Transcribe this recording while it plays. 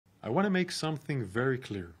I want to make something very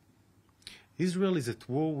clear. Israel is at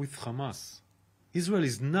war with Hamas. Israel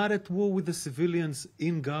is not at war with the civilians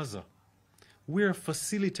in Gaza. We are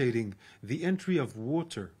facilitating the entry of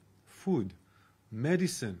water, food,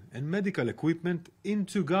 medicine, and medical equipment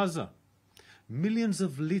into Gaza. Millions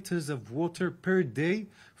of liters of water per day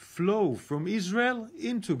flow from Israel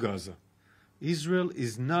into Gaza. Israel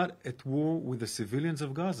is not at war with the civilians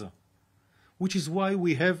of Gaza, which is why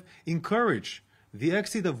we have encouraged the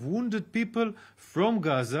exit of wounded people from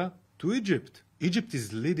Gaza to Egypt. Egypt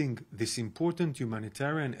is leading this important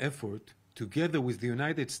humanitarian effort together with the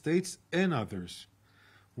United States and others.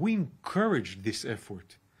 We encourage this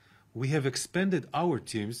effort. We have expanded our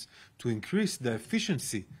teams to increase the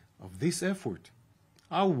efficiency of this effort.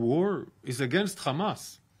 Our war is against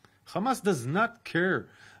Hamas. Hamas does not care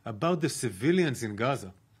about the civilians in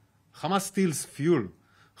Gaza. Hamas steals fuel.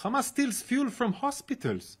 Hamas steals fuel from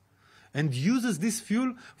hospitals and uses this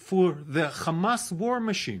fuel for the Hamas war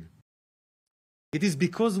machine. It is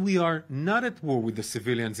because we are not at war with the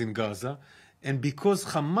civilians in Gaza and because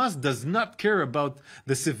Hamas does not care about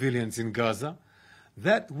the civilians in Gaza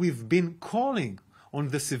that we've been calling on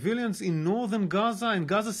the civilians in northern Gaza and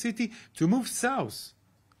Gaza City to move south,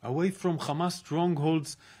 away from Hamas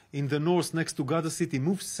strongholds in the north next to Gaza City.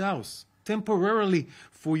 Move south, temporarily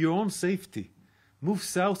for your own safety. Move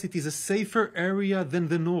south, it is a safer area than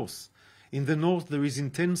the north. In the north there is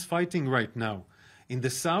intense fighting right now. In the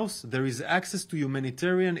south there is access to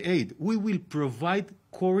humanitarian aid. We will provide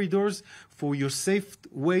corridors for your safe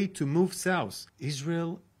way to move south.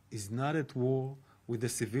 Israel is not at war with the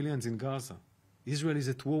civilians in Gaza. Israel is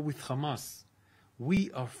at war with Hamas. We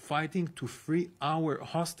are fighting to free our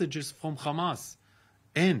hostages from Hamas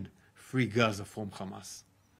and free Gaza from Hamas.